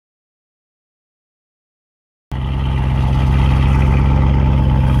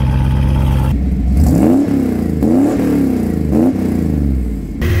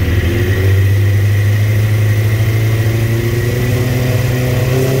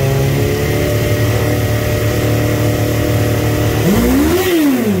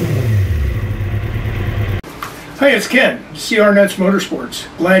Hi, it's Ken, CR Nuts Motorsports.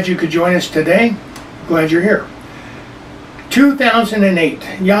 Glad you could join us today. Glad you're here. 2008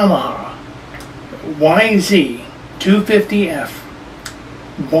 Yamaha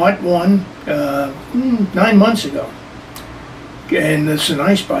YZ250F. Bought one 9 months ago. And it's a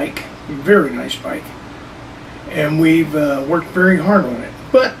nice bike, very nice bike. And we've worked very hard on it.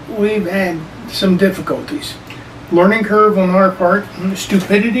 But we've had some difficulties. Learning curve on our part,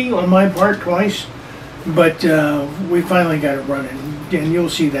 stupidity on my part twice. But we finally got it running, and you'll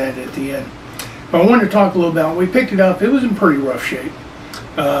see that at the end. But I wanted to talk a little about, we picked it up, it was in pretty rough shape.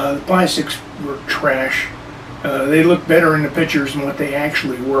 The plastics were trash. They looked better in the pictures than what they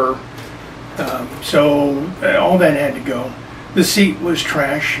actually were. So all that had to go. The seat was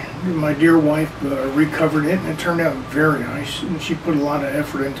trash. My dear wife recovered it, and it turned out very nice. And she put a lot of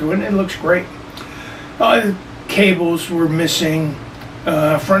effort into it, and it looks great. Cables were missing.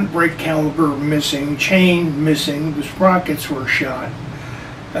 Front brake caliper missing, chain missing, the sprockets were shot.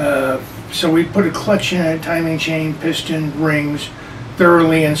 So we put a clutch in it, timing chain, piston, rings,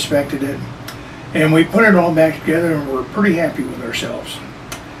 thoroughly inspected it, and we put it all back together, and we're pretty happy with ourselves.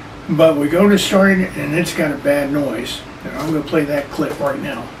 But we go to start it, and it's got a bad noise, and I'm going to play that clip right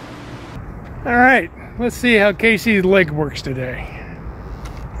now. All right, let's see how Casey's leg works today.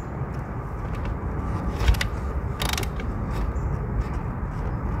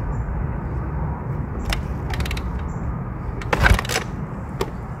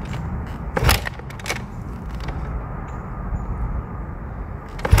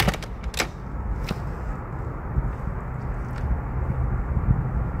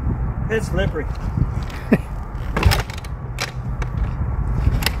 It's slippery.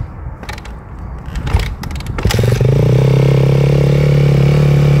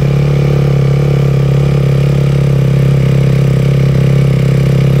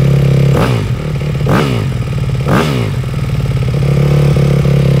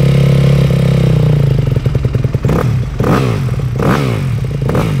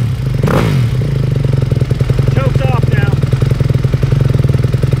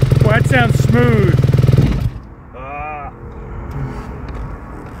 That sounds smooth.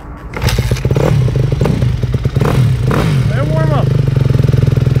 Let it warm up.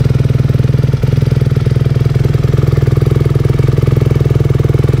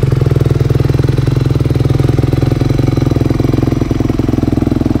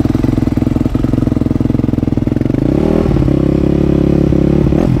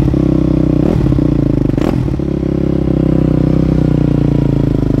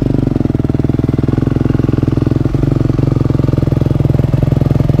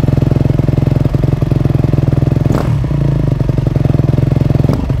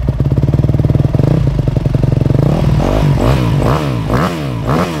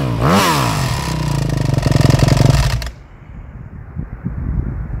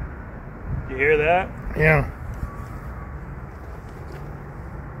 You hear that? Yeah.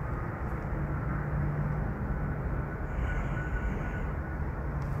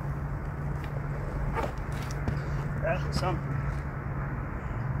 That's something.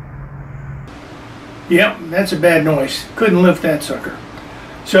 Yep, that's a bad noise. Couldn't lift that sucker.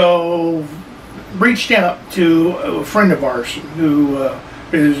 So, reached out to a friend of ours who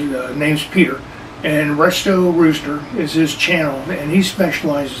his name's Peter, and Resto Rooster is his channel, and he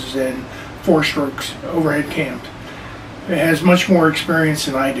specializes in 4-strokes overhead camped. He has much more experience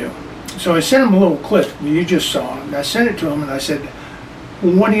than I do. So I sent him a little clip you just saw, and I sent it to him, and I said,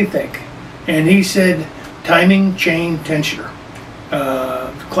 what do you think? And he said, timing chain tensioner,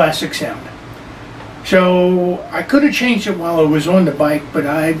 classic sound. So I could have changed it while I was on the bike, but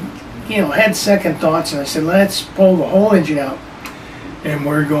I had second thoughts, and I said, let's pull the whole engine out, and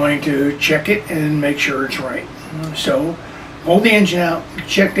we're going to check it and make sure it's right. So pulled the engine out,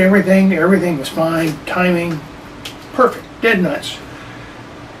 checked everything was fine, timing, perfect, dead nuts.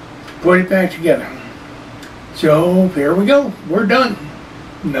 Put it back together. So here we go, we're done.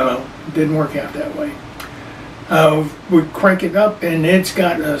 No, it didn't work out that way. We crank it up, and it's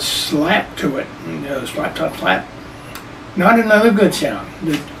got a slap to it, slap top slap. Not another good sound.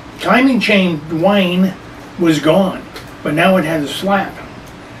 The timing chain whine was gone, but now it has a slap.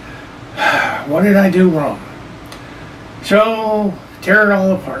 What did I do wrong? So, tear it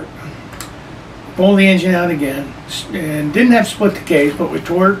all apart. Pull the engine out again, and didn't have to split the case, but we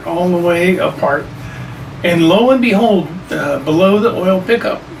tore it all the way apart. And lo and behold, below the oil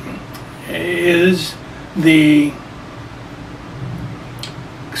pickup is the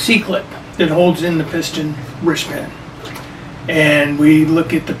C-clip that holds in the piston wrist pin. And we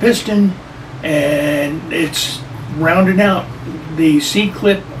look at the piston, and it's rounded out. The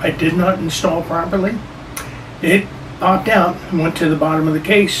C-clip I did not install properly, it popped out and went to the bottom of the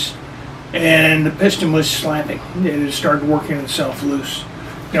case, and the piston was slapping. It started working itself loose.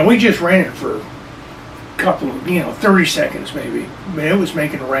 Now we just ran it for a couple of, 30 seconds maybe, but it was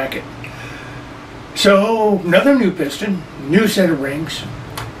making a racket. So another new piston, new set of rings,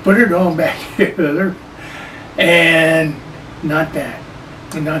 put it all back together, and not bad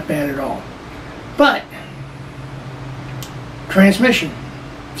at all. But transmission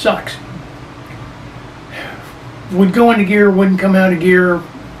sucks. Would go into gear, wouldn't come out of gear.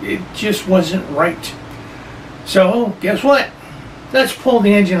 It just wasn't right. So guess what? Let's pull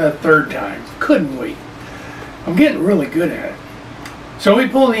the engine a third time. Couldn't wait. I'm getting really good at it. So we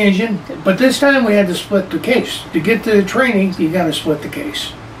pulled the engine, but this time we had to split the case. To get to the training, you got to split the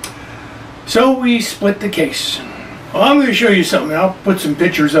case. So we split the case. Well, I'm going to show you something. I'll put some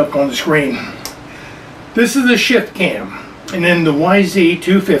pictures up on the screen. This is the shift cam, and then the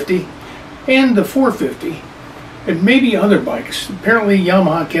YZ250 and the 450, and maybe other bikes. Apparently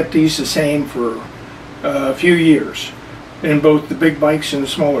Yamaha kept these the same for a few years, in both the big bikes and the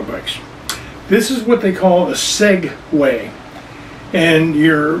smaller bikes. This is what they call a segway, and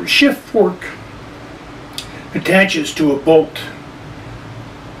your shift fork attaches to a bolt,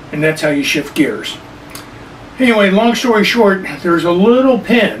 and that's how you shift gears. Anyway, long story short, there's a little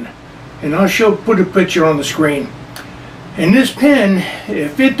pin, and I'll put a picture on the screen. And this pin,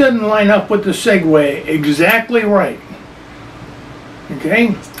 if it doesn't line up with the segway exactly right,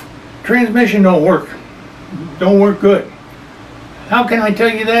 okay, transmission don't work good. How can I tell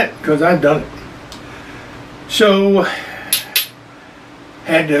you that? Because I've done it. So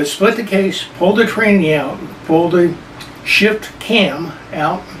had to split the case, pull the tranny out, pull the shift cam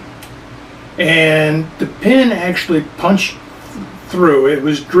out, and the pin actually punched through. It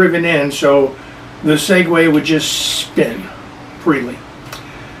was driven in, so the segway would just spin freely,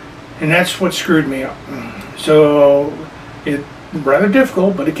 and that's what screwed me up. So it's rather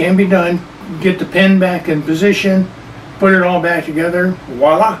difficult, but it can be done. Get the pin back in position, put it all back together,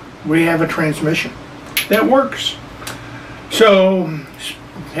 voila, we have a transmission that works. So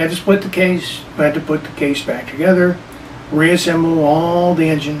had to split the case, had to put the case back together, reassemble all the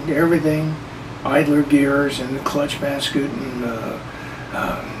engine, everything, idler gears and the clutch basket, and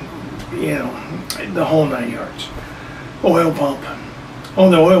the whole 9 yards. Oil pump. Oh,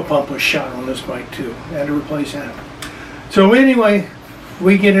 the oil pump was shot on this bike too. Had to replace that. So anyway,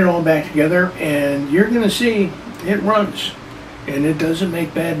 we get it all back together, and you're going to see it runs, and it doesn't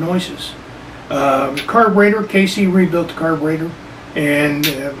make bad noises. Carburetor, Casey rebuilt the carburetor, and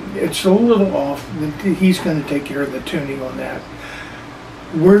it's a little off. He's going to take care of the tuning on that.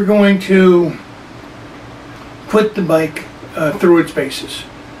 We're going to put the bike through its paces,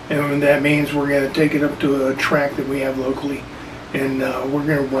 and that means we're going to take it up to a track that we have locally, and we're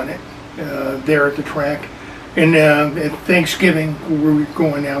going to run it there at the track. And at Thanksgiving, we're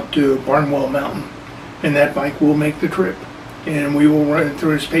going out to Barnwell Mountain, and that bike will make the trip, and we will run it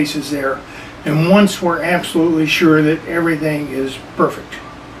through its paces there. And once we're absolutely sure that everything is perfect,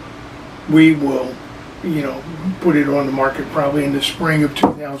 we will, put it on the market probably in the spring of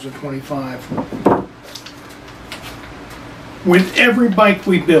 2025. With every bike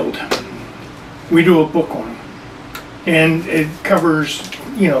we build, we do a book on them, and it covers,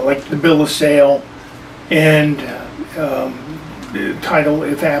 like the bill of sale and the title,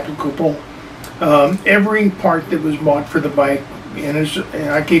 if applicable, every part that was bought for the bike. And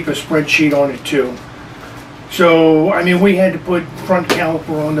I keep a spreadsheet on it too. So, I mean, we had to put front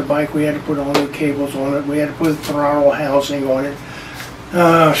caliper on the bike, we had to put all the cables on it, we had to put throttle housing on it.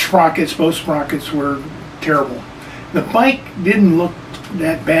 Sprockets, both sprockets were terrible. The bike didn't look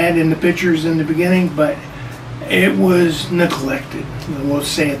that bad in the pictures in the beginning, but it was neglected, we'll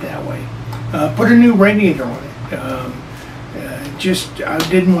say it that way. Put a new radiator on it. I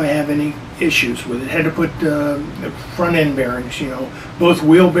didn't want to have any issues with it. Had to put the front end bearings, both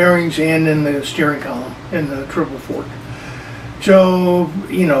wheel bearings and in the steering column and the triple fork. So,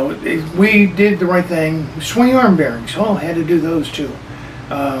 we did the right thing. Swing arm bearings, had to do those too.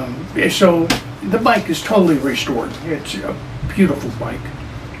 So the bike is totally restored. It's a beautiful bike,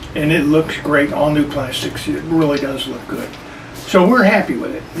 and it looks great. All new plastics. It really does look good. So we're happy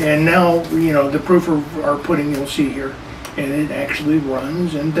with it. And now, the proof of our pudding you'll see here. And it actually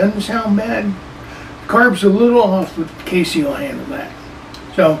runs and doesn't sound bad. Carb's a little off, but Casey will handle that.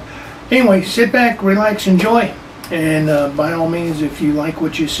 So anyway, sit back, relax, enjoy. And by all means, if you like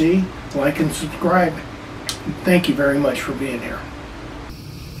what you see, like and subscribe. Thank you very much for being here.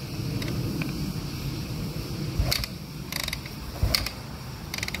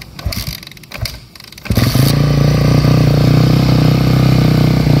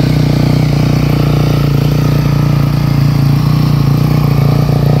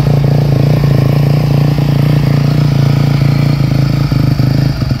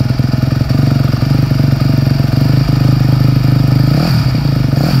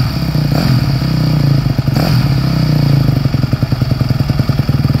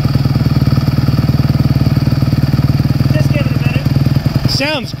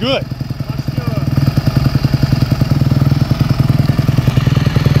 sounds good. Let's do it.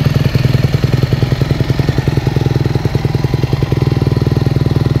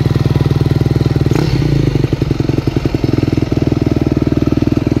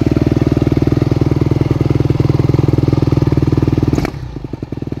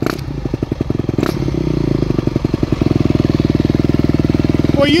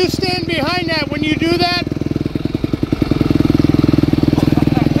 Will you stand behind that when you do that?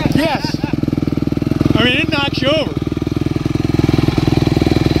 Yes. I mean, it knocks you over.